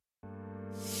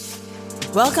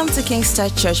Welcome to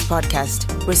Kingstart Church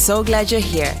Podcast. We're so glad you're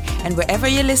here, and wherever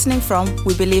you're listening from,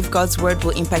 we believe God's Word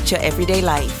will impact your everyday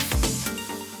life.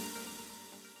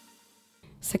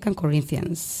 2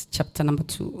 Corinthians chapter number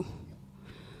 2.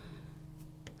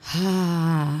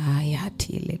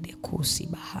 Hayatile de kosi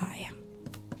bahaya.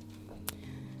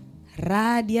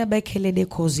 Radia bekele de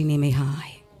kozi ni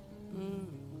mehai.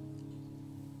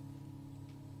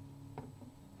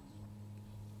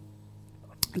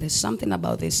 There's something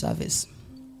about this service.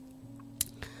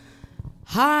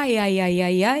 Hi.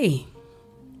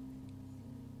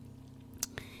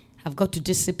 I've got to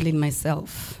discipline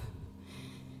myself.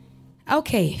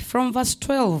 Okay, from verse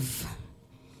 12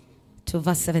 to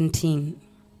verse 17.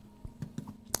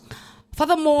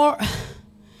 Furthermore,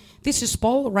 this is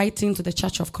Paul writing to the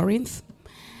church of Corinth.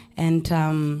 And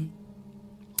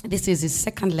this is his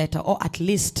second letter, or at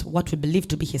least what we believe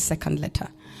to be his second letter.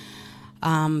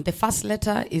 The first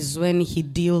letter is when he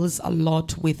deals a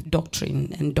lot with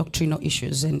doctrine and doctrinal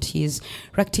issues, and he's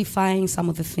rectifying some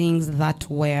of the things that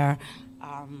were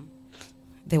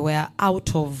they were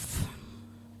out of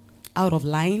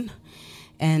line,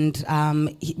 and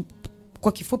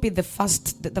kwa kifupi, the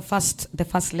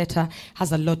first letter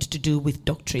has a lot to do with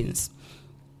doctrines.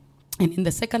 And in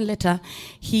the second letter,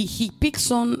 he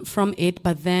picks on from it,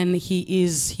 but then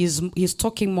he's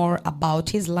talking more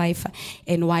about his life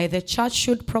and why the church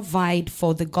should provide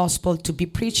for the gospel to be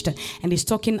preached. And he's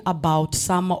talking about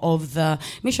some of the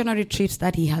missionary trips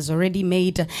that he has already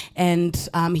made. And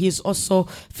he's also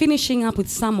finishing up with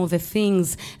some of the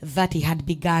things that he had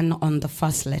begun on the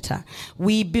first letter.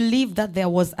 We believe that there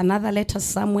was another letter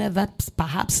somewhere that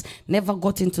perhaps never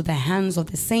got into the hands of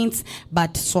the saints,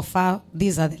 but so far,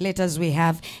 these are the letters we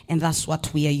have, and that's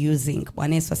what we are using.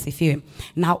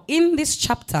 Now, in this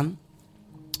chapter,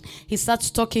 he starts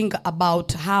talking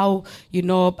about how,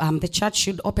 the church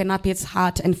should open up its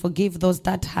heart and forgive those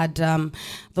that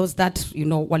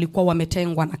walikuwa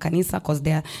wametengwa na kanisa, because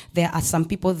there are some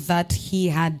people that he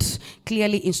had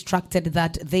clearly instructed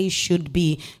that they should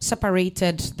be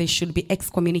separated, they should be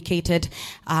excommunicated,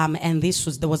 and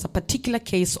there was a particular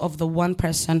case of the one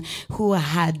person who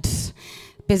had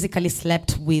basically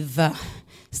slept with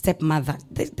stepmother.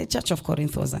 The Church of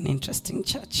Corinth was an interesting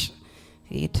church.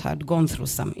 It had gone through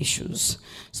some issues.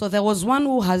 So there was one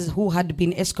who had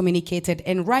been excommunicated,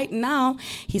 and right now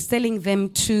he's telling them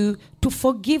to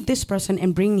forgive this person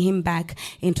and bring him back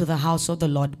into the house of the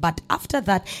Lord. But after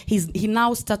that, he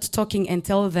now starts talking and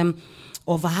tell them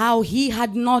of how he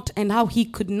had not and how he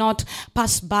could not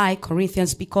pass by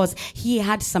Corinthians because he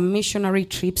had some missionary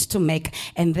trips to make.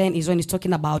 And then is when he's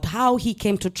talking about how he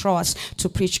came to Troas to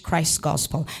preach Christ's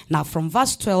gospel. Now from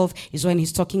verse 12 is when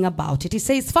he's talking about it. He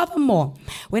says, furthermore,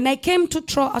 when I came to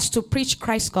Troas to preach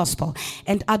Christ's gospel,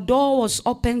 and a door was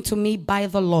opened to me by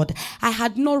the Lord, I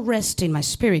had no rest in my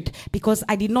spirit, because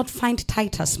I did not find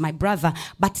Titus, my brother,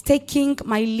 but taking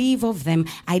my leave of them,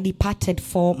 I departed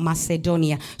for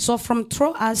Macedonia. So from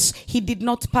Troas, he did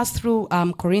not pass through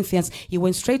Corinthians. He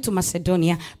went straight to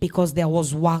Macedonia because there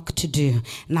was work to do.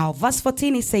 Now, verse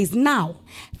 14, he says, now,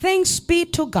 thanks be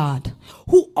to God,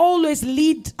 who always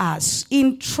leads us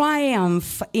in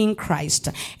triumph in Christ,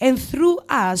 and through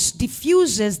us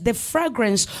diffuses the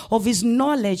fragrance of his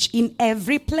knowledge in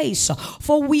every place.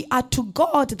 For we are to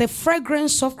God the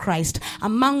fragrance of Christ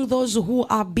among those who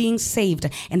are being saved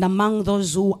and among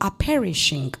those who are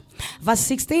perishing. Verse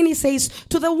 16, he says,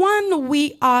 to the one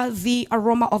we are the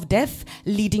aroma of death,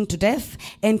 leading to death,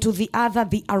 and to the other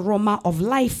the aroma of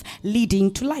life, leading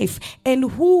to life.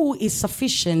 And who is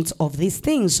sufficient of these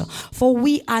things? For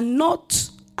we are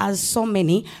not, as so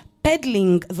many,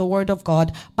 peddling the word of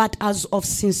God, but as of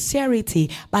sincerity,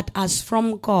 but as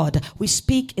from God. We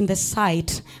speak in the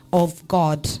sight of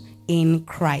God in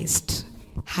Christ.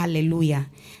 Hallelujah.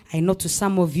 I know to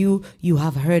some of you, you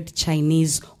have heard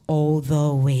Chinese all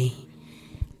the way.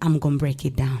 I'm going to break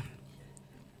it down.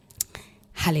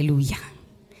 Hallelujah.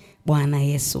 Bwana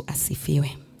Yesu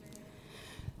asifiwe.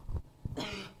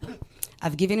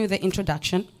 I've given you the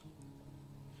introduction.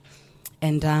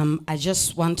 And I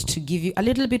just want to give you a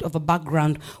little bit of a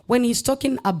background. When he's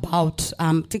talking about,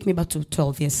 take me back to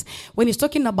 12 years. When he's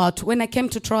talking about, when I came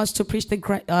to Troas to preach the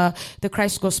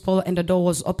Christ gospel, and the door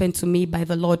was opened to me by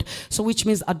the Lord. So which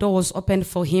means a door was opened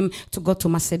for him to go to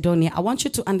Macedonia. I want you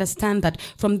to understand that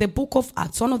from the book of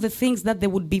Acts, one of the things that they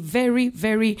would be very,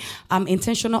 very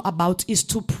intentional about is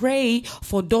to pray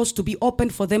for doors to be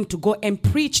opened for them to go and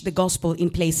preach the gospel in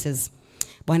places.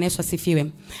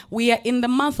 We are in the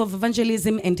month of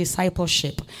evangelism and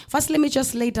discipleship. First, let me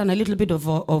just lay down a little bit of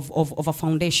a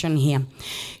foundation here.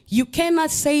 You cannot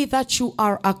say that you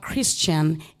are a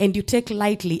Christian and you take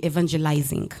lightly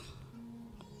evangelizing.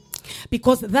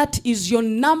 because that is your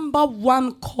number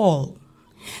one call.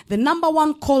 The number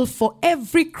one call for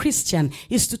every Christian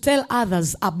is to tell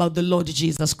others about the Lord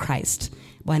Jesus Christ.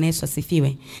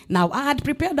 Now, I had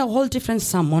prepared a whole different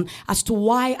sermon as to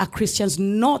why are Christians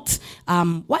not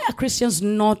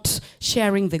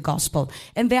sharing the gospel.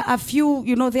 And there are a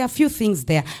few things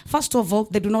there. First of all,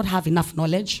 they do not have enough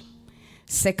knowledge.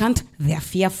 Second, they are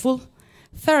fearful.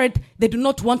 Third, they do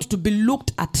not want to be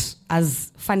looked at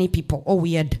as funny people or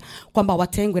weird. Kwamba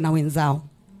watengwe na wenzao.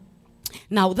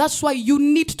 Now, that's why you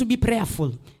need to be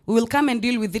prayerful. We will come and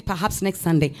deal with it perhaps next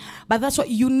Sunday. But that's why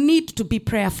you need to be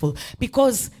prayerful,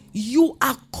 because you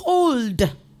are called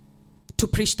to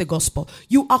preach the gospel.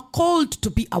 You are called to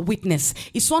be a witness.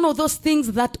 It's one of those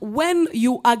things that when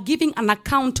you are giving an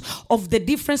account of the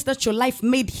difference that your life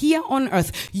made here on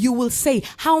earth, you will say,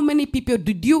 how many people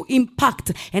did you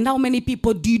impact and how many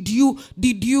people did you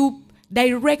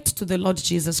direct to the Lord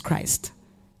Jesus Christ?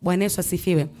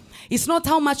 It's not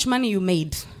how much money you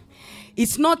made.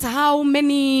 It's not how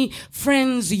many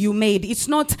friends you made. It's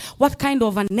not what kind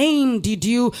of a name did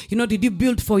you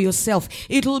build for yourself.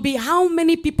 It will be how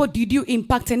many people did you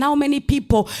impact and how many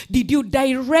people did you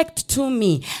direct to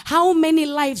me. How many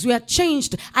lives were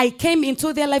changed. I came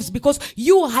into their lives because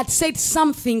you had said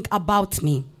something about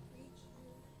me.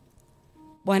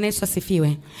 One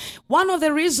of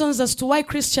the reasons as to why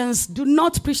Christians do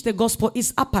not preach the gospel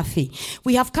is apathy.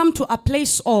 We have come to a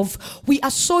place of, we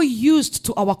are so used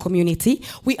to our community.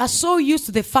 We are so used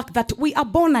to the fact that we are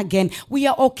born again. We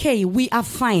are okay. We are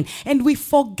fine. And we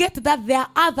forget that there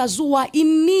are others who are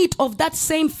in need of that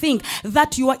same thing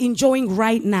that you are enjoying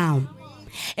right now.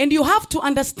 And you have to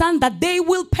understand that they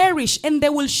will perish and they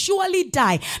will surely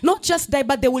die. Not just die,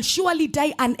 but they will surely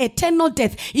die an eternal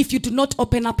death if you do not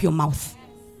open up your mouth.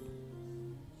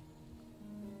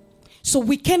 So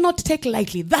we cannot take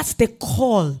lightly. That's the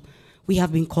call we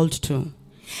have been called to.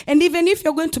 And even if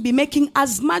you're going to be making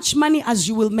as much money as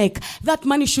you will make, that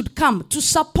money should come to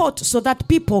support so that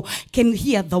people can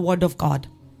hear the word of God.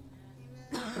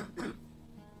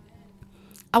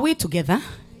 Are we together?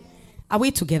 Are we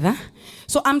together?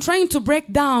 So I'm trying to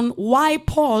break down why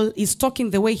Paul is talking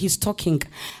the way he's talking.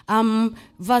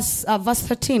 Verse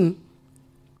 13.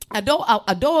 A door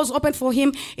was opened for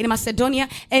him in Macedonia,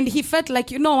 and he felt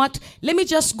like, you know what, let me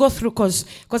just go through,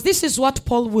 because this is what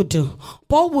Paul would do.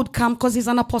 Paul would come, because he's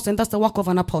an apostle, and that's the work of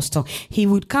an apostle. He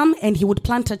would come and he would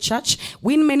plant a church,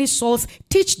 win many souls,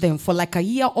 teach them for like a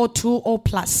year or two or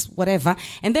plus, whatever.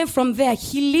 And then from there,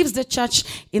 he leaves the church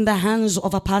in the hands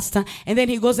of a pastor, and then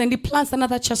he goes and he plants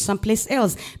another church someplace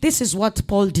else. This is what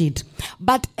Paul did.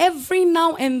 But every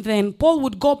now and then, Paul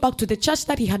would go back to the church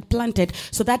that he had planted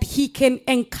so that he can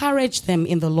encourage them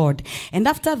in the Lord. And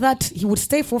after that, he would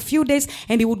stay for a few days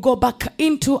and he would go back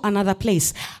into another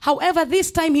place. However,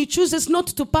 this time he chooses not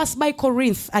to pass by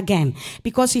Corinth again,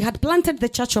 because he had planted the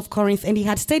church of Corinth and he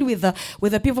had stayed with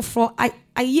the people for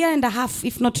a year and a half,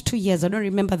 if not 2 years. I don't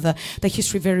remember the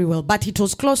history very well, but it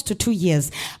was close to 2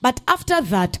 years. But after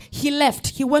that, he left.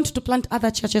 He went to plant other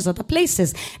churches, other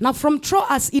places. Now from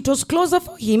Troas, it was closer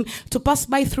for him to pass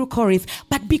by through Corinth.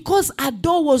 But because a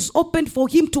door was opened for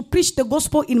him to preach the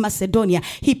gospel in Macedonia,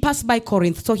 he passed by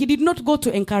Corinth. So he did not go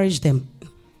to encourage them.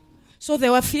 So they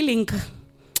were feeling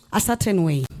a certain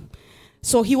way.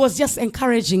 So he was just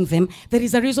encouraging them. There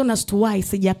is a reason as to why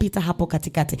sijapita hapo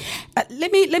katikati.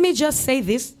 Let me just say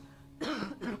this.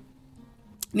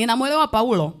 Ninamwelewa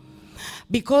Paulo,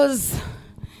 because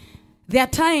there are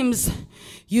times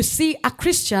you see a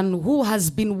Christian who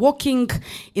has been walking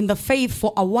in the faith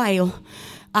for a while,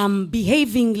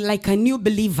 behaving like a new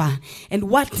believer and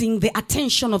wanting the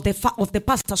attention of the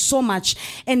pastor so much,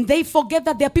 and they forget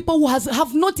that there are people who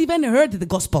have not even heard the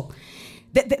gospel.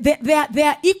 They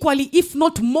are equally, if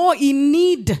not more, in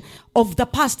need of the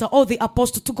pastor or the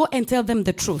apostle to go and tell them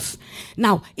the truth.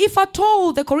 Now, if at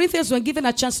all the Corinthians were given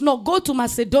a chance, no, go to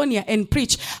Macedonia and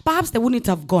preach, perhaps they wouldn't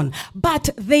have gone. But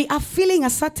they are feeling a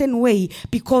certain way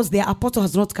because their apostle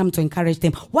has not come to encourage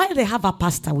them, while they have a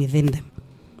pastor within them.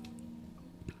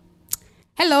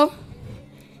 Hello?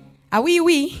 Are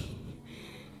we?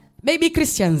 Baby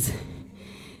Christians,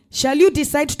 shall you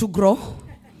decide to grow?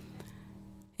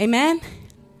 Amen?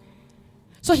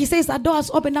 So he says, a door has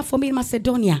opened up for me in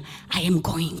Macedonia. I am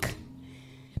going.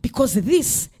 Because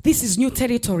this is new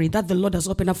territory that the Lord has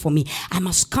opened up for me. I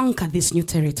must conquer this new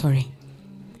territory.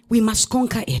 We must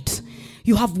conquer it.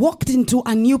 You have walked into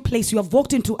a new place. You have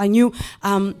walked into a new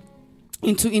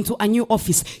into a new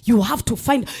office, you have to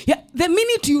find, the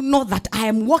minute you know that I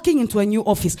am walking into a new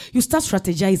office, you start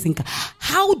strategizing.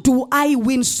 How do I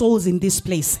win souls in this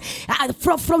place?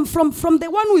 From the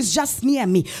one who is just near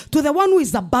me, to the one who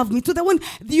is above me, to the one,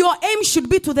 your aim should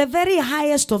be to the very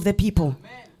highest of the people.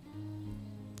 Amen.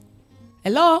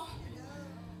 Hello?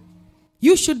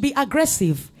 You should be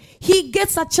aggressive. He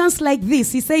gets a chance like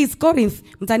this. He says, Corinth,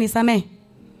 mtanisame,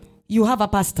 you have a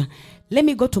pastor. Let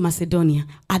me go to Macedonia.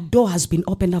 A door has been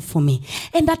opened up for me.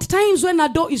 And at times when a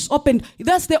door is opened,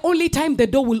 that's the only time the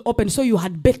door will open. So you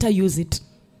had better use it.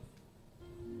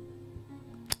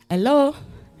 Hello?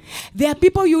 There are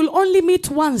people you will only meet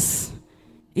once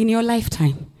in your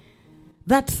lifetime.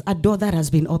 That's a door that has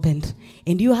been opened.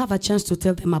 And you have a chance to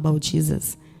tell them about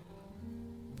Jesus.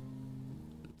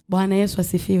 Bwana Yesu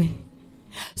asifiwe.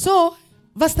 So,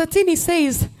 verse 13 he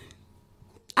says,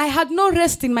 I had no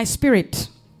rest in my spirit,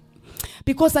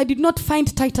 because I did not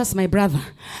find Titus my brother,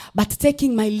 but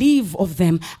taking my leave of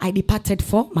them, I departed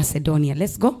for Macedonia.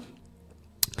 Let's go.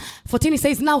 14 it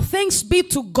says, now thanks be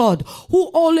to God, who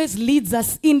always leads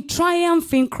us in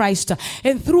triumph in Christ,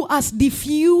 and through us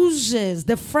diffuses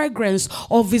the fragrance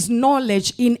of his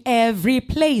knowledge in every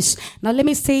place. Now let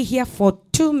me stay here for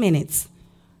 2 minutes.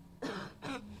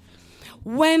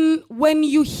 When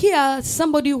you hear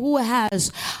somebody who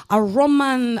has a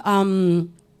Roman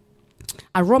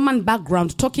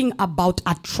background talking about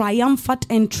a triumphant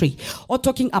entry or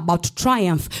talking about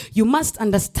triumph, you must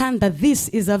understand that this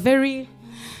is a very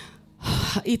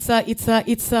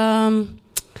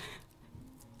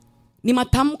ni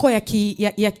matamko ya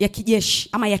kijeshi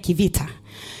ama ya kivita.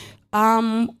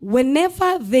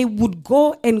 Whenever they would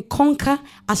go and conquer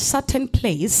a certain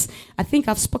place, I think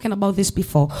I've spoken about this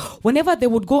before. Whenever they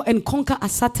would go and conquer a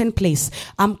certain place,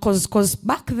 because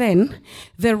back then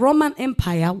the Roman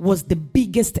Empire was the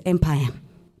biggest empire.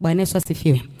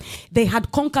 They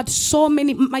had conquered so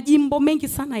many, majimbo mengi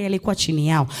sana yalikuwa chini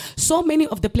yao. So many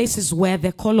of the places were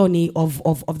the colony of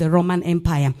the Roman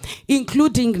Empire,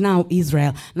 including now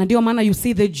Israel. Na ndio maana you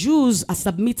see the Jews are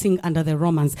submitting under the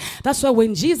Romans. That's why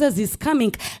when Jesus is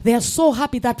coming, they are so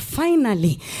happy that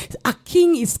finally a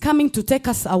king is coming to take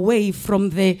us away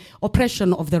from the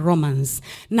oppression of the Romans.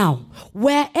 Now,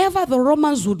 wherever the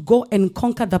Romans would go and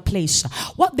conquer the place,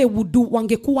 what they would do,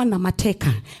 wangekuwa na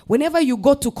mateka. Whenever you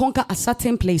go to conquer a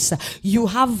certain place, you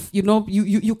have,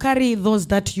 you carry those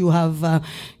that you have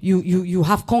you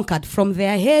have conquered, from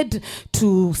their head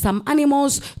to some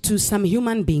animals to some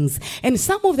human beings. And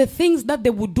some of the things that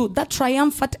they would do, that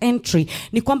triumphant entry,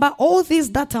 ni kwamba all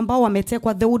these that ambao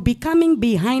wametekwa, they would be coming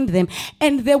behind them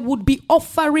and they would be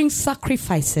offering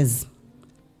sacrifices.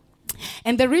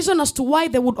 And the reason as to why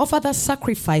they would offer that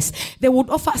sacrifice, they would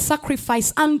offer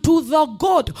sacrifice unto the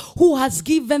God who has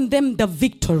given them the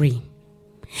victory.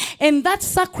 And that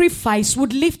sacrifice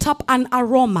would lift up an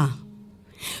aroma.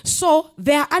 So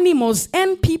there are animals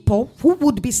and people who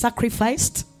would be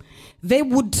sacrificed. They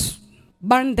would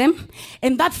burn them.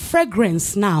 And that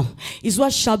fragrance now is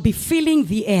what shall be filling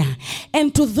the air.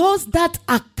 And to those that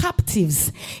are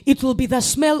captives, it will be the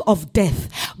smell of death.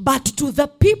 But to the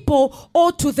people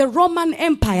or to the Roman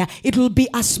Empire, it will be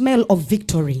a smell of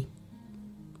victory,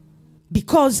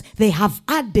 because they have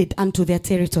added unto their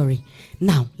territory.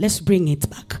 Now, let's bring it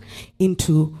back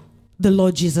into the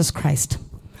Lord Jesus Christ.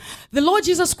 The Lord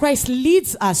Jesus Christ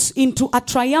leads us into a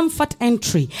triumphant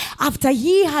entry after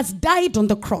he has died on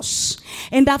the cross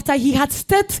and after he had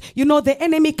set, the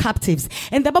enemy captives.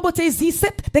 And the Bible says he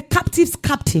set the captives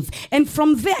captive. And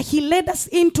from there, he led us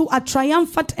into a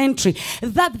triumphant entry,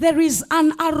 that there is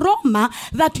an aroma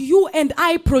that you and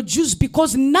I produce,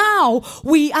 because now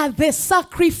we are the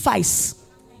sacrifice.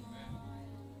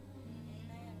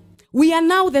 We are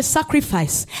now the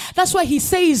sacrifice. That's why he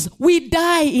says we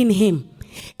die in him.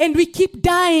 And we keep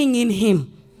dying in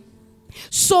him.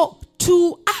 So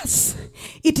to us,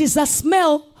 it is a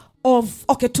smell of,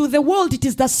 to the world, it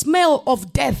is the smell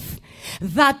of death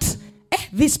that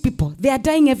these people, they are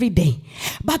dying every day.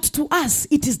 But to us,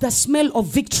 it is the smell of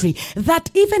victory, that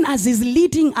even as is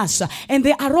leading us and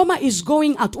the aroma is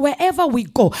going out, wherever we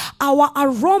go, our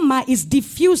aroma is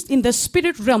diffused in the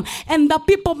spirit realm, and the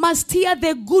people must hear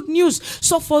the good news.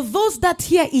 So for those that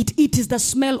hear it, it is the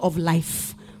smell of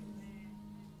life.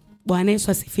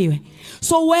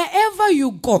 So wherever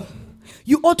you go,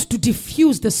 you ought to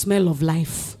diffuse the smell of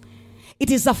life. It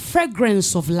is a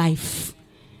fragrance of life.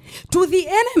 To the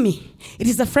enemy, it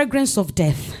is a fragrance of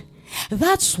death.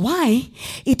 That's why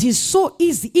it is so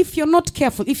easy, if you're not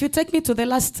careful. If you take me to the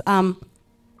last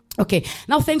Okay,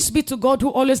 now thanks be to God who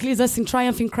always leads us in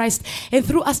triumph in Christ and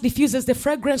through us diffuses the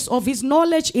fragrance of his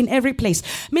knowledge in every place.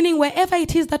 Meaning wherever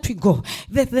it is that we go,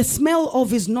 the smell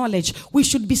of his knowledge, we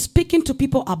should be speaking to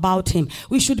people about him.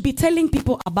 We should be telling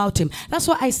people about him. That's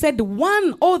why I said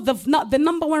the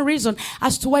number one reason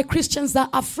as to why Christians are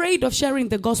afraid of sharing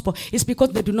the gospel is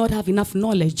because they do not have enough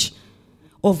knowledge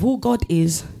of who God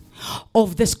is,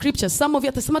 of the scriptures. Some of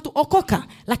you atasema tu okoka,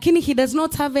 lakini he does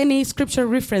not have any scripture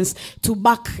reference to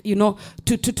back,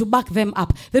 to back them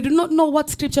up. They do not know what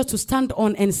scripture to stand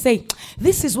on and say,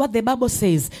 this is what the Bible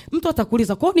says. Mtu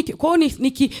atakuuliza, kwa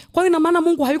ina maana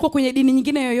Mungu hayuko kwenye dini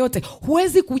nyingine yoyote?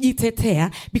 Huwezi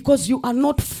kujitetea because you are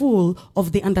not full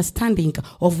of the understanding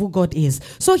of who God is.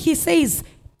 So he says,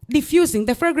 diffuses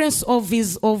the fragrance of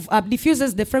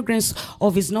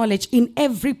his knowledge in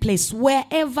every place,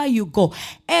 wherever you go.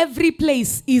 Every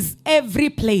place is every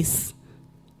place.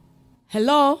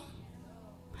 Hello?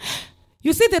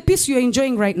 You see the peace you're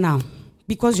enjoying right now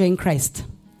because you're in Christ.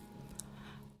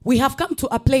 We have come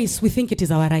to a place we think it is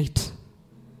our right.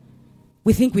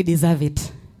 We think we deserve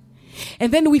it.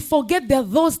 And then we forget there are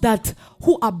those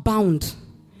who are bound.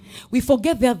 We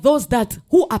forget there are those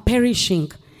who are perishing.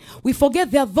 We forget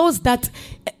there are those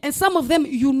and some of them,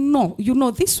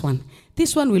 this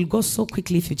one will go so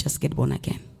quickly if you just get born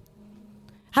again.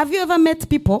 Have you ever met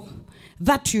people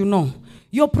that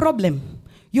your problem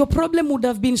would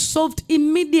have been solved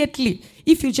immediately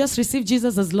if you just received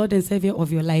Jesus as Lord and Savior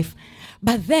of your life,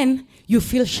 but then you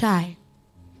feel shy.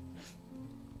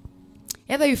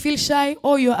 Either you feel shy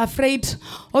or you're afraid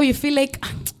or you feel like,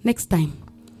 next time.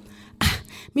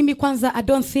 Mimi kwanza, I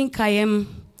don't think I am.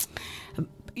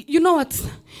 You know what?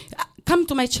 Come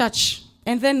to my church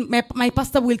and then my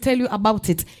pastor will tell you about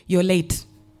it. You're late.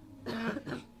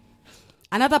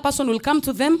 Another person will come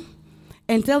to them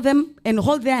and tell them and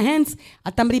hold their hands.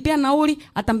 Atamlipia nauli,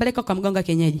 atampeleka kwa mganga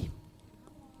kienyeji.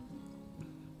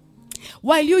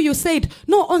 While you said,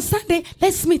 no, on Sunday,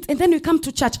 let's meet. And then we come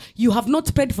to church. You have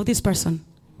not prayed for this person.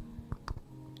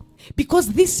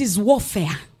 Because this is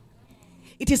warfare.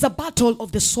 It is a battle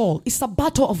of the soul. It's a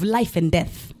battle of life and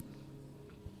death.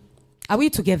 Are we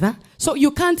together? So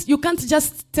you can't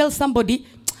just tell somebody,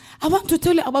 I want to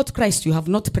tell you about Christ. You have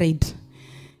not prayed.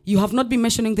 You have not been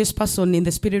mentioning this person in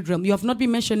the spirit realm. You have not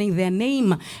been mentioning their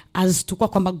name as to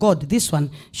kwamba God. This one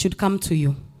should come to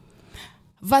you.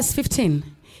 Verse 15.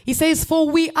 He says, for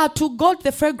we are to God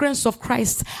the fragrance of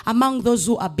Christ among those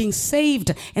who are being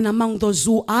saved and among those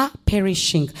who are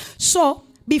perishing. So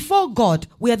before God,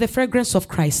 we are the fragrance of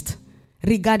Christ,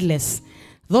 regardless.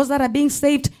 Those that are being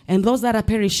saved and those that are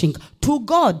perishing. To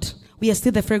God, we are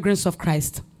still the fragrance of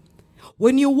Christ.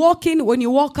 When you walk in, when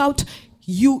you walk out,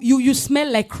 you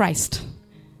smell like Christ.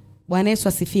 Bwana Yesu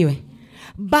asifiwe.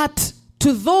 But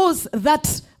to those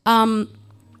that are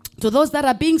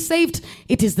being saved,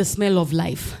 it is the smell of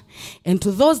life. And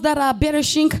to those that are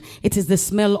perishing, it is the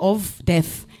smell of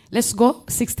death. Let's go.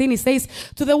 16, it says,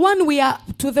 to the one we are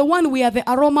the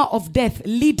aroma of death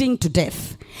leading to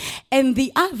death. And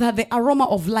the other, the aroma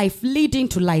of life leading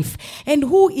to life. And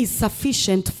who is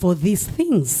sufficient for these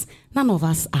things? None of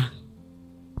us are.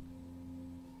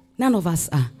 None of us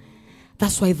are.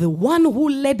 That's why the one who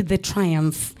led the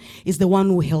triumph is the one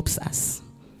who helps us.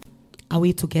 Are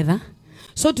we together?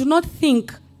 So do not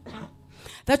think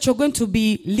that you're going to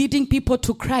be leading people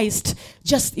to Christ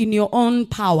just in your own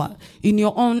power, in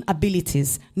your own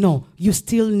abilities. No, you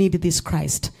still need this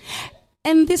Christ.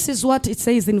 And this is what it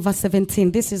says in verse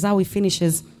 17. This is how he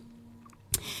finishes.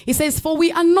 It says, for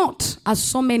we are not, as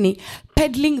so many,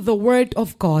 peddling the word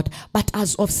of God, but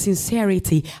as of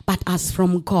sincerity, but as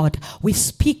from God. We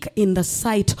speak in the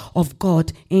sight of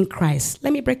God in Christ.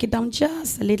 Let me break it down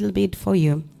just a little bit for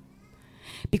you.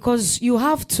 Because you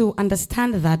have to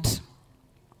understand that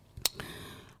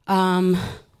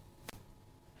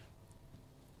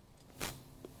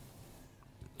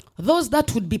those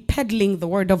that would be peddling the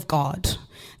word of God,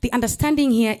 the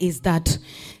understanding here is that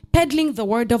peddling the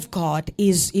word of God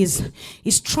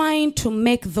is trying to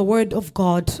make the word of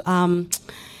God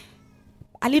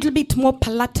a little bit more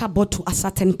palatable to a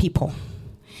certain people.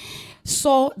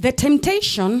 So the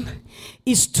temptation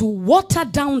is to water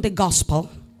down the gospel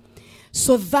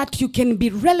so that you can be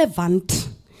relevant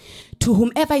to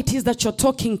whomever it is that you're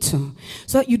talking to.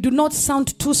 So that you do not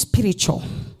sound too spiritual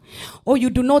or you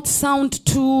do not sound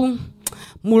too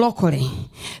mulokole.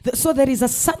 So there is a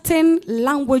certain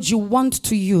language you want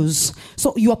to use.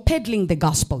 So you are peddling the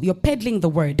gospel. You're peddling the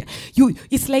word.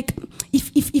 It's like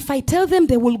if I tell them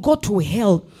they will go to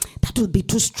hell, that will be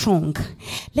too strong.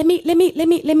 Let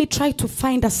me try to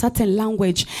find a certain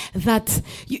language that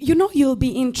you'll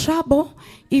be in trouble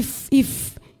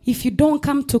if if you don't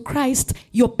come to Christ,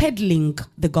 you're peddling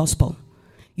the gospel.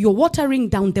 You're watering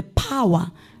down the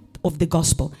power of the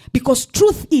gospel. Because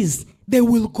truth is, they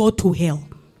will go to hell.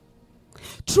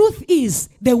 Truth is,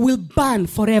 they will burn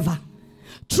forever.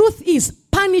 Truth is,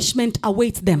 punishment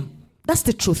awaits them. That's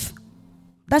the truth.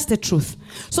 That's the truth.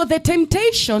 So the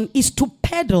temptation is to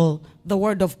peddle the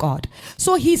word of God.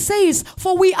 So he says,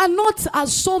 for we are not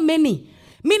as so many.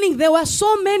 Meaning there were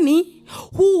so many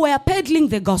who were peddling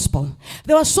the gospel.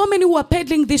 There were so many who were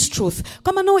peddling this truth.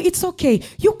 Come on, no, it's okay.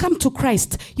 You come to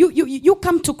Christ. You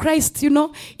come to Christ,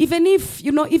 even if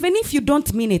you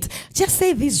don't mean it. Just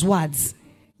say these words.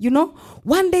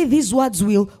 One day these words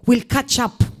will catch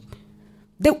up.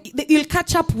 They'll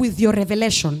catch up with your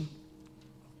revelation.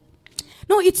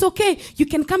 No, it's okay. You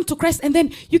can come to Christ and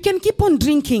then you can keep on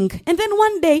drinking. And then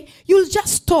one day you'll just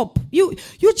stop. You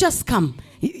just come.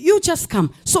 You just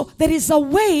come. So there is a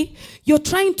way you're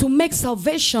trying to make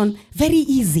salvation very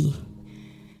easy.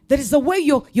 There is a way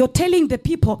you're telling the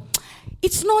people,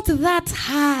 it's not that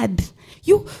hard.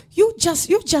 You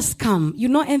just come,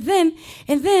 and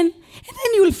then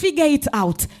you'll figure it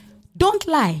out. Don't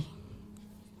lie.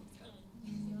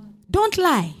 Don't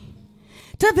lie.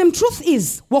 Tell them truth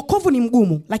is, wokovu ni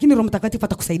mgumu, lakini Roho Mtakatifu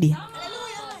atakusaidia.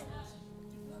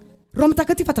 Roho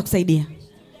Mtakatifu atakusaidia.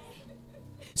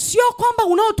 Sio kwamba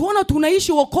unaotuona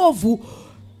tunaishi wokovu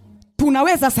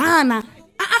tunaweza sana.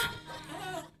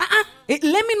 Let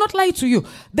me not lie to you.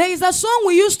 There is a song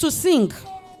we used to sing.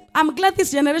 I'm glad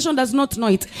this generation does not know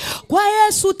it. Kwa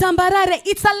Yesu tambarare,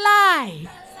 it's a lie.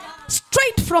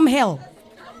 Straight from hell.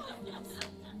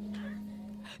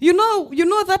 You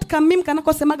know that kamim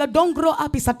kanako semaga, don't grow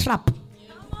up is a trap.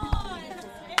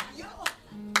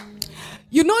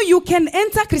 You can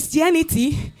enter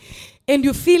Christianity and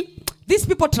you feel, these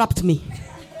people trapped me.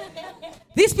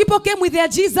 These people came with their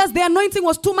Jesus, the anointing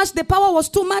was too much, the power was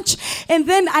too much, and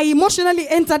then I emotionally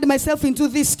entered myself into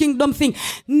this kingdom thing.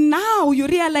 Now you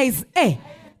realize,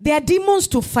 there are demons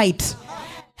to fight.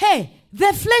 Hey,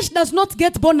 the flesh does not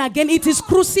get born again, it is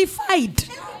crucified.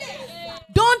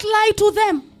 Don't lie to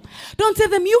them. Don't tell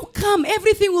them, you come,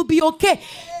 everything will be okay.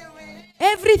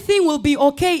 Everything will be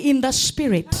okay in the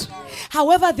spirit.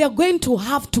 However, they're going to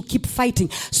have to keep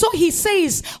fighting. So he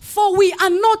says, for we are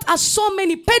not as so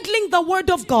many peddling the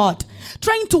word of God,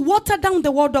 trying to water down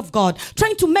the word of God,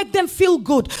 trying to make them feel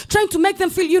good, trying to make them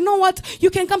feel, you know what, you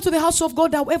can come to the house of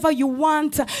God however you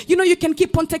want. You can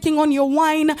keep on taking on your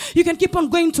wine. You can keep on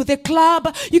going to the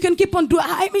club. You can keep on doing,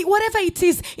 whatever it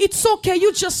is, it's okay.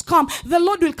 You just come. The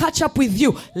Lord will catch up with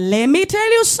you. Let me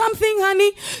tell you something,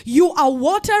 honey. You are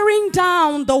watering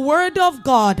down the word of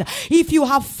God. If you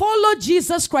have followed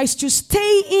Jesus Christ, you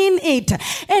stay in it.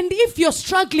 And if you're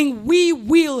struggling, we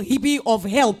will be of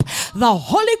help. The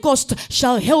Holy Ghost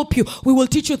shall help you. We will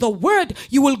teach you the word.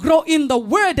 You will grow in the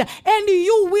word, and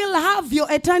you will have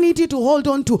your eternity to hold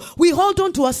on to. We hold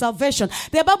on to our salvation.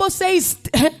 The Bible says,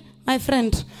 my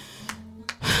friend,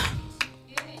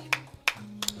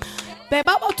 the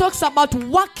Bible talks about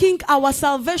working our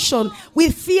salvation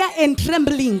with fear and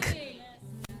trembling.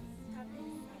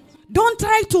 Don't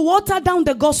try to water down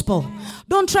the gospel.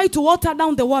 Don't try to water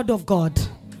down the word of God.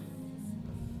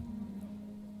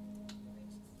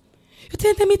 You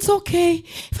tell them it's okay.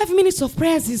 5 minutes of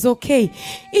prayers is okay.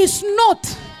 It's not.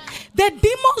 The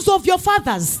demons of your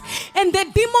fathers and the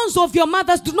demons of your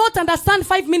mothers do not understand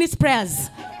 5 minutes prayers.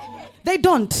 They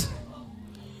don't.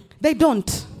 They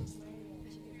don't.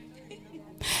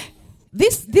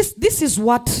 This is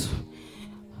what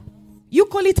you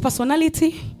call it,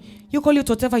 personality. You call it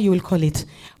whatever you will call it.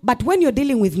 But when you're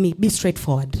dealing with me, be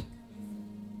straightforward.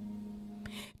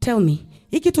 Tell me,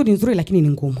 hiki tu ni nzuri lakini ni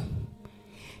ngumu.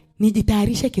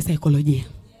 Nijitayarishe kisaikolojia.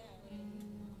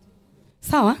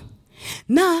 Sawa?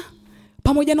 Na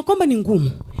pamoja na kwamba ni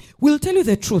ngumu, we'll tell you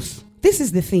the truth. This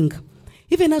is the thing.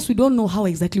 Even as we don't know how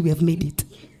exactly we have made it.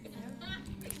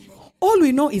 All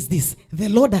we know is this. The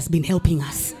Lord has been helping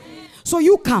us. So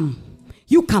you come.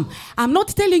 You come. I'm not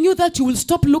telling you that you will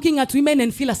stop looking at women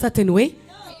and feel a certain way.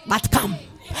 But come.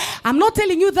 I'm not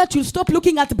telling you that you'll stop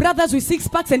looking at brothers with 6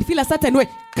 packs and feel a certain way.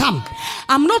 Come.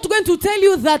 I'm not going to tell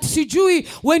you that sijui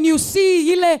when you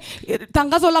see ile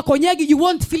tangazo la konyagi you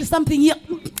won't feel something here.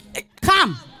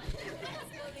 Come.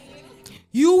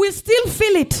 You will still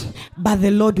feel it, but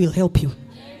the Lord will help you.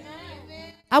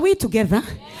 Are we together?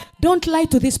 Don't lie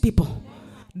to these people.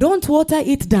 Don't water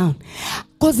it down.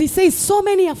 Because he says so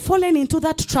many have fallen into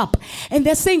that trap. And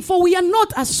they're saying, for we are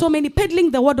not as so many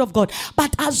peddling the word of God,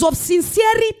 but as of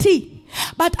sincerity.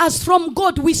 But as from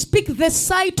God, we speak the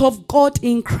sight of God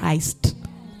in Christ.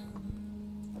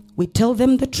 We tell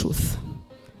them the truth.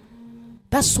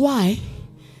 That's why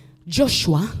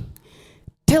Joshua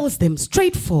tells them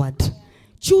straightforward,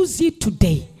 choose ye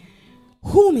today.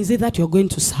 Whom is it that you're going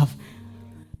to serve?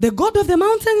 The God of the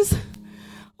mountains?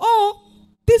 Or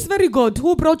this very God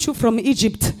who brought you from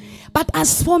Egypt? But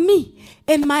as for me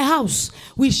and my house,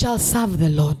 we shall serve the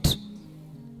Lord.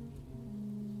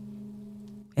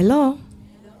 Hello?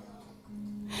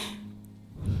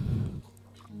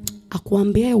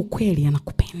 Akuambia ukweli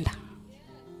anakupenda.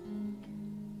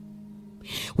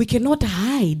 We cannot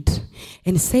hide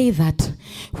and say that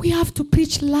we have to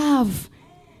preach love.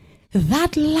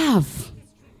 That love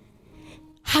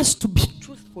has to be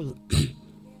truthful.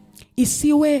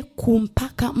 Isiwe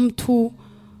kumpaka mtu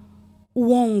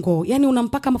uongo. Yani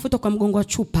unampaka mafuta kwa mgongo wa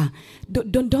chupa.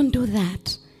 Don't do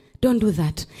that. Don't do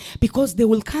that. Because they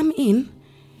will come in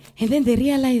and then they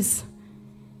realize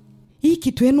hii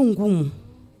kitu yenu ngumu.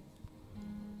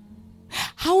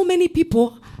 How many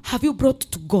people have you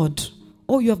brought to God?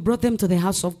 Or you have brought them to the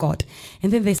house of God.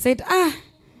 And then they said,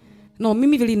 no,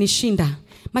 mimi vilinishinda.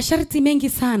 Masharti mengi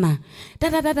sana.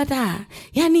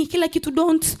 Yani kila kitu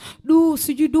don't do,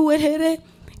 siju do,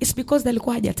 It's because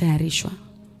walikuwa hajatayarishwa.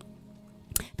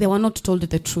 They were not told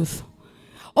the truth.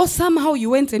 Or somehow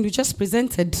you went and you just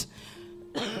presented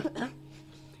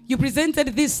you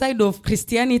presented this side of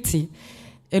Christianity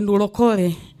and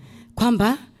ulokole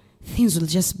kwamba things will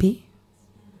just be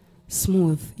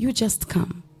smooth. You just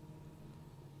come.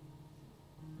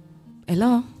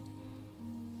 Hello?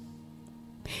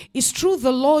 It's true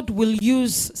the Lord will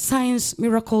use signs,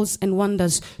 miracles, and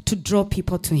wonders to draw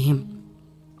people to Him.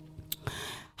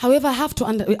 However, I have to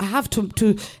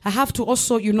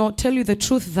also, tell you the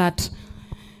truth that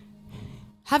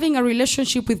having a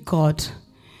relationship with God,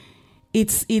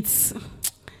 it's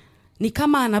ni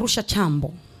kama anarusha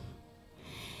chambo.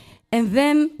 And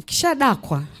then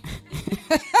kishadakwa.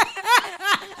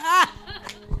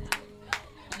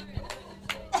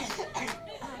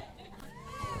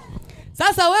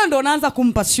 Sasa wewe ndo unaanza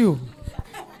kumpashu.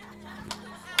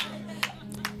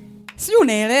 Si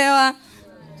unaelewa?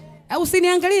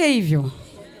 Usiniangalie hivyo.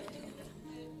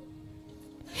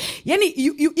 Yani,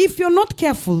 if you're not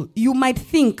careful, you might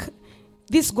think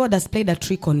this God has played a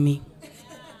trick on me.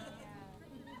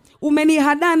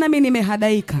 Umenihada na mimi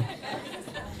nimehadaika.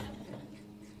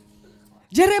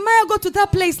 Jeremiah got to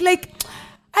that place like,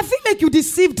 I feel like you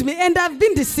deceived me and I've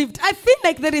been deceived. I feel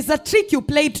like there is a trick you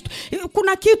played.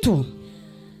 Kuna kitu.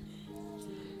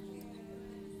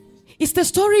 It's the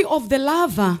story of the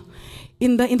lover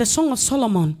in the Song of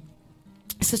Solomon.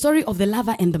 It's the story of the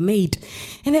lover and the maid.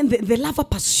 And then the lover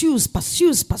pursues. The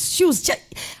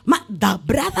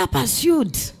brother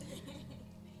pursued.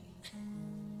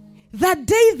 That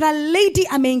day the lady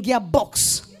ameingia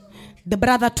box, the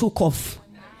brother took off.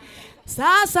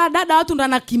 Sasa dada watu ndo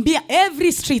anakimbia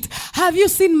every street. Have you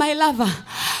seen my lover?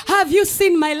 Have you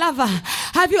seen my lover?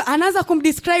 Have you anaanza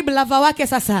kumdescribe lover wake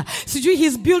sasa. Sijui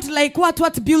he's built like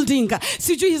what building.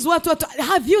 Sijui he's what.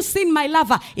 Have you seen my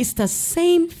lover? It's the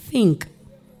same thing.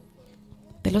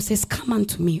 The Lord says, come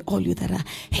unto me, all you that are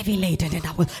heavy laden, and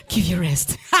I will give you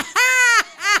rest.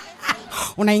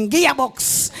 Unaingia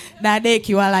box. Dada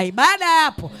kiwalai. Baada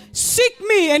hapo, seek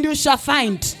me and you shall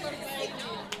find.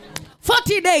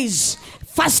 40 days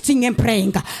fasting and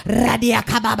praying. Radia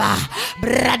kababa,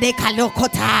 brade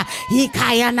kalokota,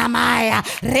 ikaya namaya,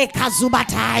 reka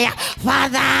zubataya.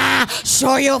 Father,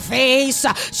 show your face,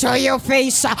 show your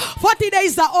face. 40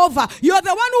 days are over. You're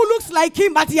the one who looks like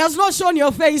him, but he has not shown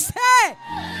your face. Hey!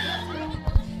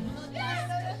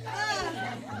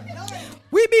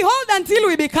 We behold until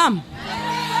we become.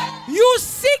 You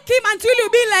seek him until you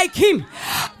be like him.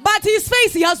 But his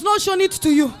face, he has not shown it to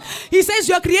you. He says,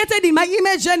 you are created in my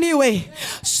image anyway.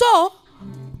 So,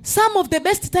 some of the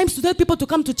best times to tell people to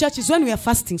come to church is when we are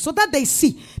fasting. So that they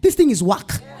see, this thing is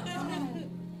work.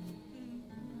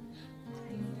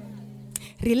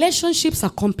 Relationships are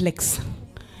complex.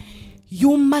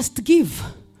 You must give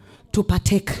to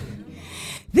partake.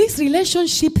 This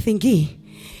relationship thingy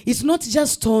is not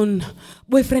just on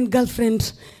boyfriend,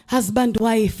 girlfriend, husband,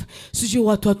 wife, suju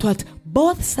what.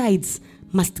 Both sides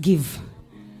must give.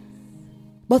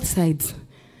 Both sides.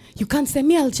 You can't say,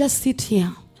 me, I'll just sit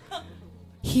here.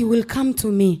 He will come to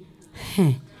me.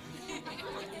 Hey.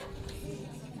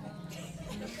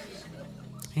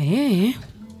 Hey.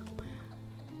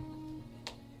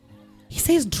 He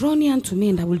says, draw near unto me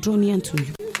and I will draw near unto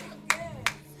you.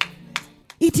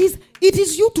 It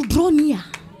is you to draw near.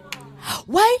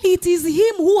 While it is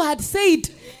him who had said,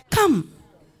 come.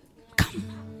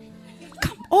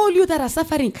 All you that are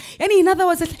suffering. And in other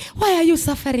words, why are you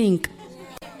suffering?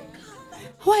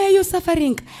 Why are you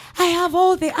suffering? I have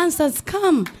all the answers.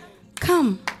 Come.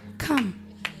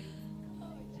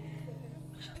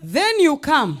 Then you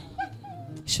come.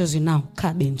 shows you now,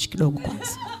 kaa bench kidogo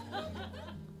kwanza.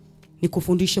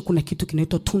 Nikufundishe kuna kitu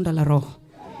kinaitwa tunda la roho.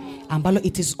 Ambalo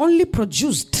it is only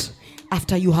produced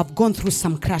after you have gone through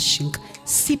some crushing.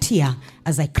 Sit here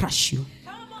as I crush you.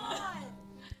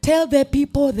 Tell the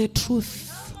people the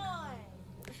truth.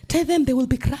 Tell them they will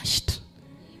be crushed.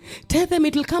 Tell them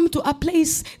it will come to a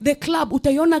place, the club,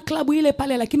 utaiona club ile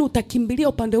pale lakini utakimbilia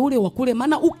upande ule wa kule.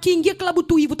 Maana ukiingia club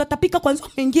tu hivi utatapika kwanza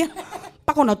umeingia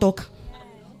mpaka unatoka.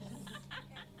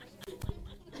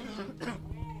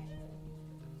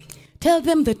 Tell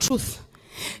them the truth.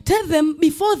 Tell them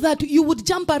before that you would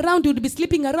jump around, you would be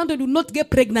sleeping around and you would not get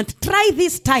pregnant. Try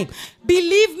this time.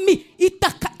 Believe me,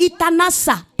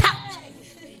 itanasa.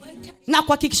 Na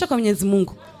kuhakikisha kwa Mwenyezi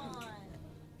Mungu.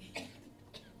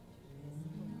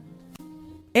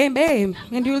 Amen.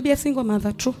 And you will be a single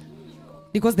mother, true.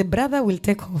 Because the brother will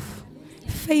take off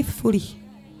faithfully.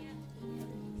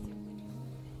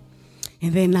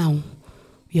 And then now,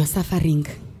 you're suffering.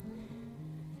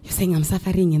 You're saying, I'm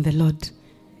suffering in the Lord.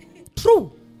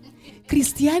 True.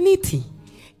 Christianity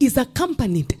is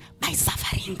accompanied by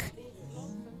suffering.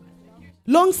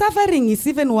 Long suffering is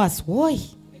even worse. Why?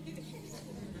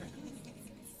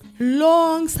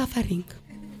 Long suffering.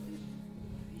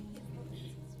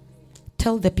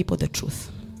 Tell the people the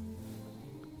truth.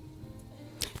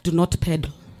 Do not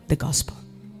peddle the gospel.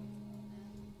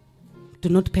 Do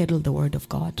not peddle the word of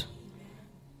God.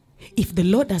 If the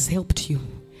Lord has helped you,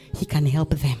 He can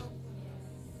help them.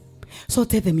 So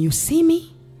tell them, you see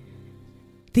me?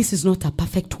 This is not a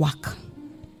perfect work.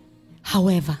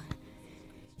 However,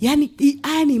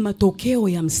 yani matokeo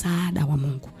ya msaada wa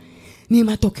Mungu. Ni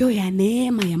matokeo ya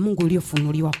neema ya Mungu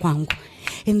iliyofunuliwa kwangu.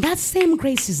 And that same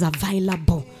grace is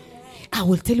available. I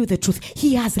will tell you the truth.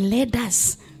 He has led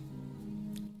us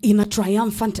in a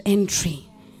triumphant entry.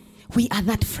 We are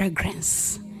that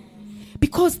fragrance.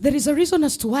 Because there is a reason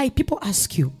as to why people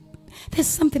ask you. There's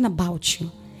something about you.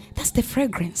 That's the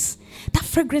fragrance. That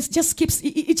fragrance just keeps,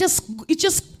 it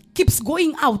just keeps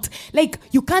going out. Like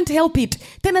you can't help it.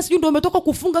 Tena sijui ndio umetoka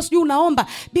kufunga sijui unaomba.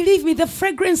 Believe me, the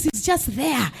fragrance is just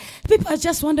there. People are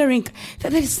just wondering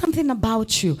that there is something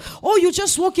about you. Or you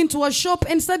just walk into a shop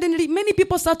and suddenly many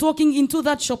people start walking into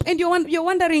that shop. And you're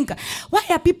wondering, why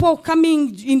are people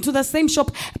coming into the same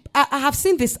shop? I have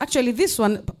seen this. Actually, this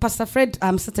one, Pastor Fred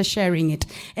started sharing it.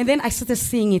 And then I started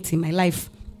seeing it in my life.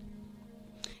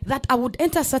 That I would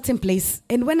enter a certain place,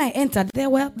 and when I entered,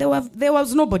 there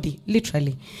was nobody,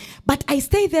 literally. But I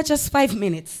stayed there just 5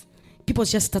 minutes. People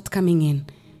just start coming in.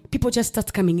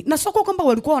 Na soko kwamba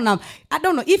walikuwa na, I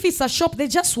don't know if it's a shop, they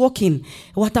just walk in.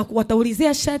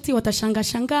 Wataulizia shati,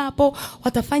 watashanga hapo,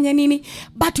 watafanya nini.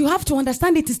 But you have to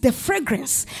understand it is the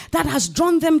fragrance that has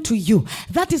drawn them to you.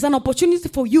 That is an opportunity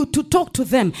for you to talk to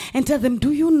them and tell them,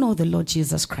 do you know the Lord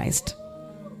Jesus Christ?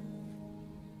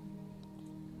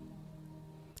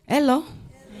 Hello?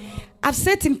 I've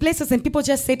sat in places and people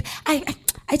just said, I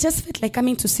just felt like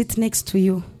coming to sit next to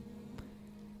you.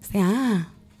 Say,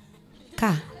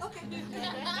 car.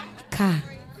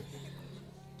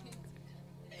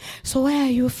 So where are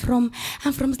you from?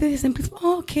 I'm from this and place.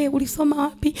 Oh, okay, ulisoma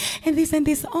wapi? And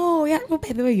this. Oh, yeah. Oh,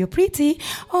 by the way, you're pretty.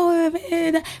 Oh,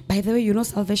 by the way, you know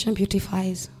salvation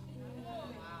beautifies.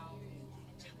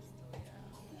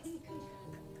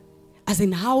 As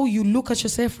in how you look at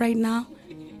yourself right now.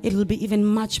 It will be even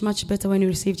much, much better when you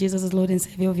receive Jesus as Lord and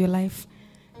Savior of your life.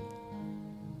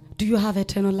 Do you have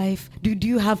eternal life? Do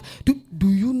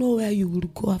you know where you will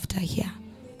go after here?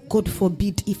 God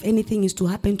forbid, if anything is to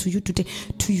happen to you today,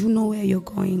 do you know where you're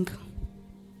going?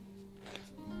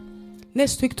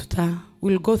 Next week,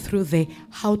 we'll go through the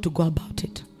how to go about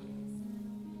it.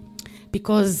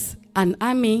 Because an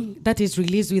army that is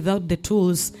released without the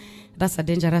tools, that's a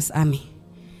dangerous army.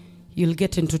 You'll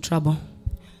get into trouble.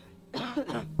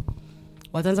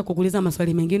 Wataanza kukuuliza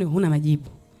maswali mengine huna majibu.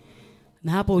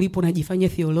 Na hapo ulipo unajifanya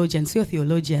theologian, sio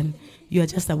theologian, you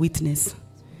are just a witness.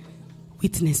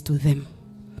 Witness to them.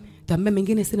 Tambe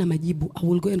mengine sina majibu, I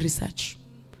will go and research.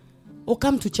 Or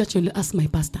come to church and ask my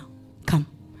pastor. Come.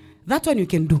 That one you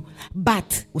can do.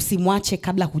 But usimwache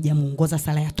kabla hujamuongoza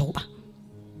sala ya toba.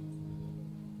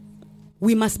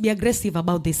 We must be aggressive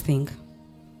about this thing.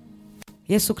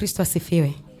 Yesu Kristo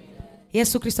asifiwe.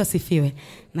 Yesu Kristo asifiwe.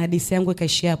 Na disi yangu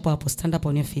ikaishia hapo. Stand up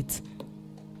on your feet.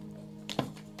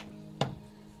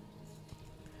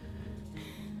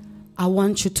 I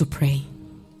want you to pray.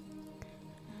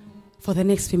 For the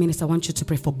next few minutes, I want you to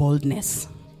pray for boldness.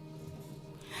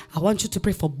 I want you to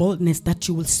pray for boldness that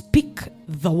you will speak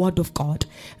the word of God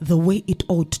the way it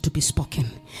ought to be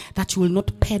spoken. That you will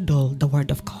not peddle the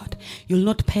word of God. You will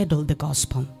not peddle the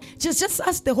gospel. Just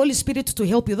ask the Holy Spirit to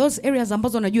help you. Those areas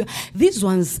ambazo unajua, these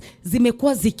ones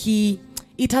zimekuwa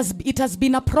it has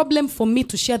been a problem for me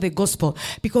to share the gospel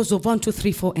because of 1, 2,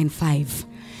 3, 4, and 5.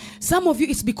 Some of you,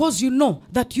 it's because you know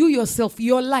that you yourself,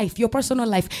 your life, your personal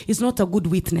life is not a good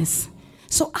witness.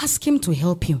 So ask him to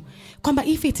help you. Kwamba,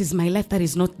 if it is my life that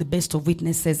is not the best of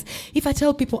witnesses, if I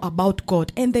tell people about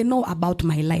God and they know about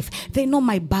my life, they know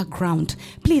my background,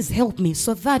 please help me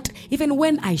so that even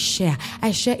when I share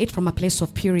it from a place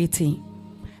of purity.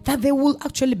 That they will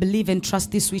actually believe and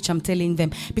trust this which I'm telling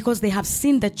them because they have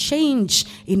seen the change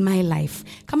in my life.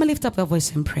 Come on, lift up your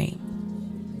voice and pray.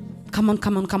 Come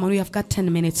on. We have got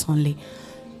 10 minutes only.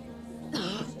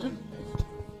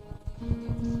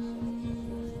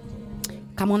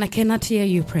 Come on, I cannot hear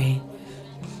you pray.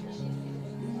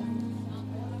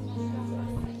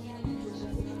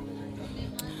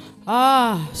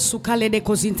 Ask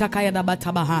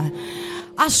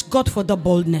God for the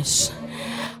boldness.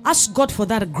 Ask God for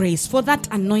that grace, for that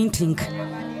anointing.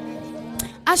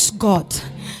 Ask God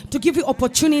to give you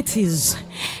opportunities.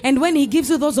 And when he gives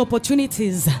you those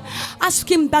opportunities, ask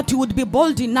him that you would be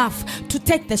bold enough to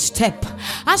take the step.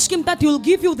 Ask him that he will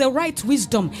give you the right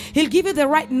wisdom. He'll give you the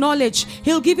right knowledge.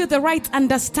 He'll give you the right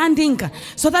understanding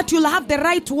so that you'll have the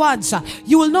right words.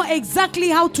 You will know exactly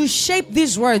how to shape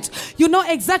these words. You know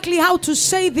exactly how to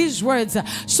say these words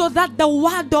so that the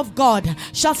word of God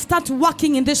shall start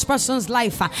working in this person's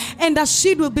life and a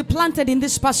seed will be planted in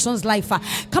this person's life.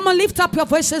 Come on, lift up your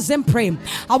voices and pray.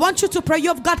 I want you to pray.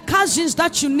 You've got cousins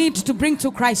that you need to bring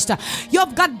to Christ.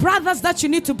 You've got brothers that you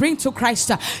need to bring to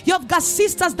Christ. You've got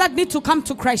sisters that need to come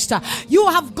to Christ. You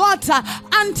have got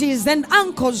aunties and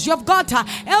uncles. You've got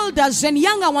elders and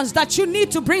younger ones that you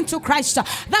need to bring to Christ,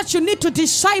 that you need to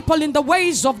disciple in the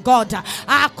ways of God.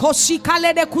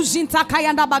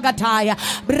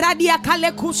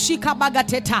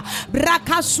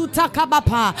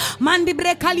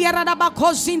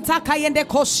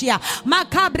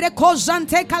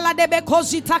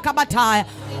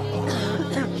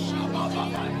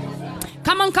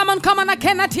 Come on, I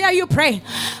cannot hear you pray.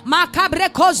 Makabre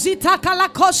kozita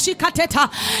kalakoshi kateta.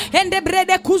 Ende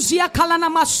brede kuzia kalana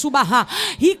masubaha.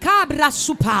 Hikabra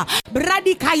supa.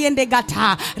 Bradi kayende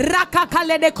gata. Raka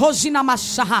kalede kozina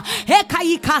masaha. Heka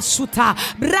ika suta.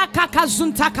 Braka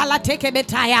kazunta kalateke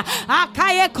betaya.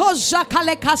 Akaye koza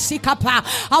kalekasi kapa.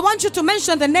 I want you to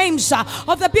mention the names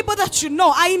of the people that you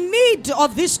know. I need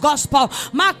of this gospel.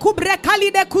 Makubre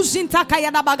kalide kuzinta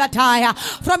kayada bagataya.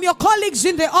 From your colleagues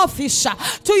in the office,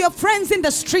 to your friends in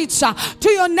the streets, to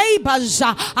your neighbors,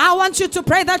 I want you to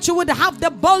pray that you would have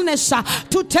the boldness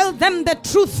to tell them the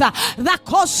truth. The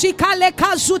koshikale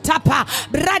kazutapa,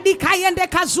 bradikayende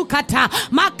kazukata,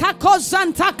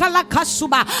 makakozanta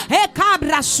kalakasuba,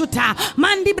 ekabra suta,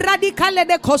 mandi bradikale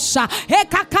de kosa,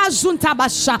 ekakazunta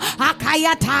basha,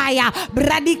 akayataya,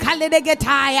 bradikale de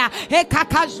getaya,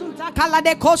 ekakazunta kala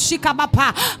de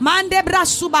koshikabapa, mande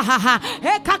brasubaha,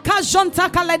 ekakazonta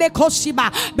kala de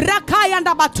kosiba,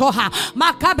 Brakayanda batoha,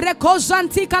 makabre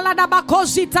kozanti kalada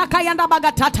bakozi takayanda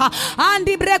bagatata,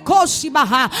 andi brekosi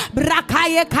baha,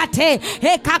 brakaye kate,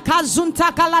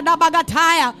 ekakazunta kalada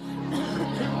bagataya.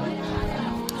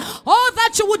 Oh,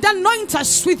 that you would anoint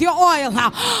us with your oil.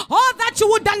 Oh, that you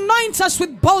would anoint us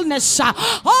with boldness.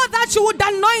 Oh, that you would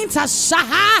anoint us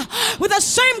with the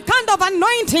same kind of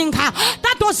anointing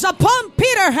that was upon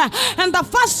Peter. And the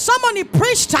first sermon he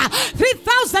preached,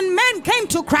 3,000 men came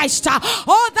to Christ.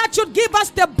 Oh, that you'd give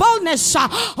us the boldness.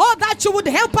 Oh, that you would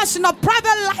help us in our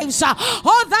private lives.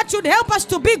 Oh, that you'd help us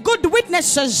to be good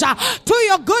witnesses to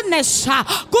your goodness.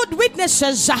 Good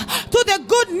witnesses to the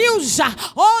good news.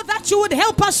 Oh, that you would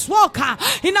help us walk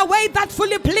in a way that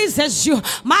fully pleases you,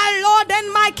 my Lord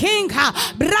and my King.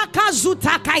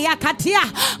 Brakazuta kayakatia,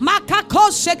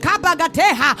 makakose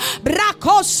kabagateha,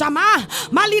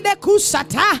 brakosama, malide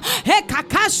kusata,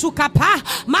 hekakasu kapa,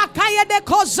 makaya de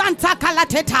kozanta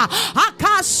kalateta,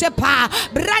 akasepa,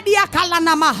 bradia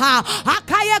kalanamaha,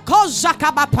 akaye koza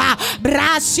kabapa,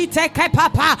 brasite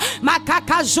kepapa,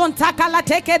 makakazonta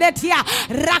kalateke detia,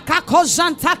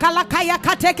 rakakozanta kalakaya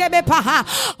kateke bepaha.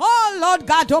 Oh Lord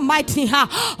God Almighty,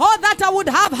 oh, that I would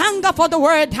have hunger for the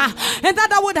word, and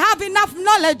that I would have enough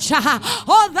knowledge.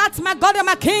 Oh, that's my God and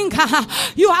my King.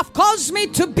 You have caused me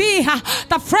to be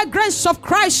the fragrance of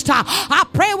Christ. I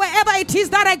pray wherever it is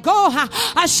that I go,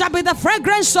 I shall be the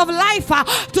fragrance of life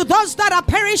to those that are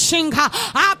perishing.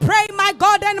 I pray, my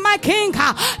God and my King,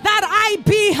 that I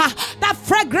be the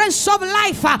fragrance of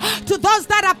life to those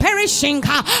that are perishing,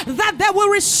 that they will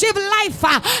receive life.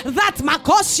 That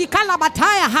makosi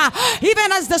kalabataya,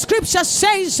 even as the scripture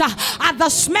says, at the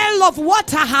smell of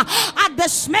water, at the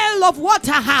smell of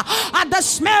water, at the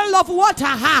smell of water,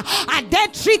 a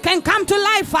dead tree can come to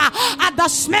life. At the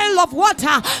smell of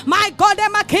water, my God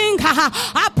and my King,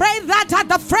 I pray that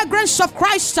the fragrance of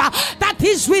Christ that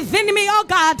is within me, oh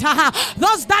God,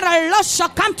 those that are lost shall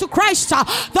come to Christ,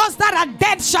 those that are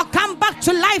dead shall come back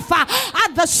to life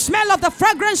at the smell of the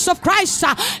fragrance of Christ,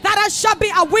 that I shall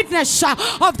be a witness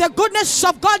of the goodness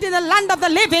of God in the land of the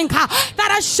living,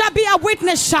 that I shall be a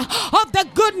witness of the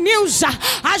good news.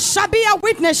 I shall be a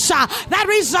witness.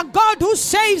 There is a God who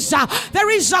saves. There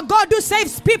is a God who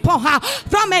saves people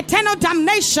from eternal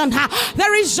damnation.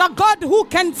 There is a God who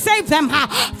can save them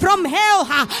from hell.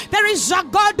 There is a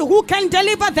God who can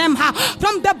deliver them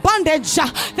from the bondage.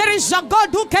 There is a God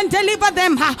who can deliver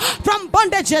them from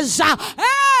bondages.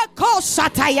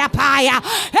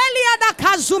 Eliada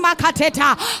Kazuma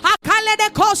Kateta, Akalede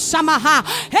Kosamaha,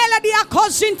 Eladia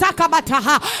Kosinta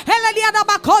Kabataha, Eladia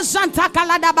Bakozanta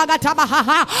Kalada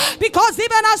Bagatabaha. Because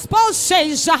even as Paul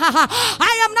says,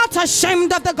 I am not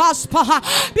ashamed of the gospel,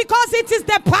 because it is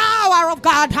the power of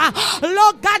God.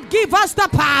 Lord God, give us the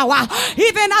power,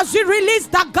 even as we release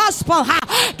the gospel.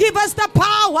 Give us the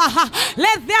power.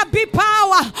 Let there be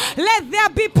power. Let there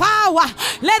be power.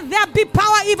 Let there be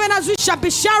power, even as we shall be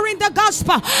sharing the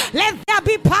gospel. Let there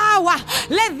be power.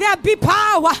 Let there be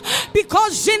power.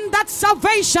 Because in that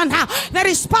salvation, there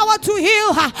is power to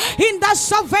heal. In that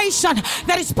salvation,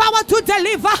 there is power to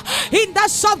deliver. In that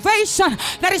salvation,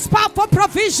 there is power for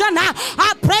provision.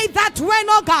 I pray that when,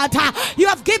 oh God, you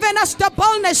have given us the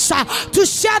boldness to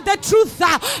share the truth,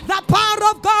 the power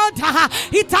of God,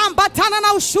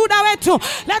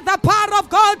 let the power of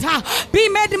God be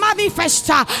made manifest.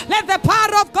 Let the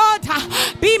power of God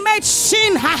be made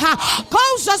seen.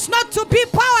 Cause us not to be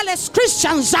powerless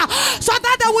Christians, so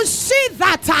that they will see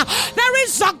that there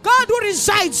is a God who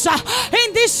resides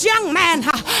in this young man,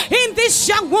 in this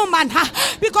young woman,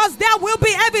 because there will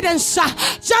be evidence,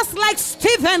 just like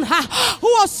Stephen,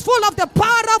 who was full of the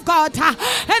power of God,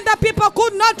 and the people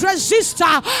could not resist,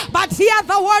 but hear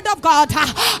the word of God.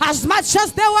 As much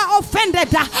as they were offended,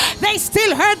 they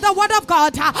still heard the word of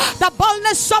God. The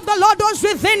boldness of the Lord was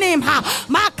within him.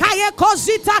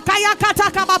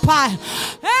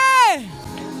 Hey!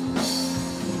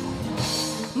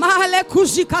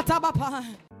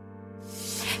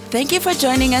 Thank you for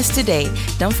joining us today.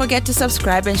 Don't forget to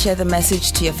subscribe and share the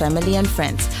message to your family and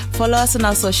friends. Follow us on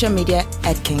our social media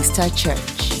at Kingstar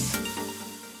Church.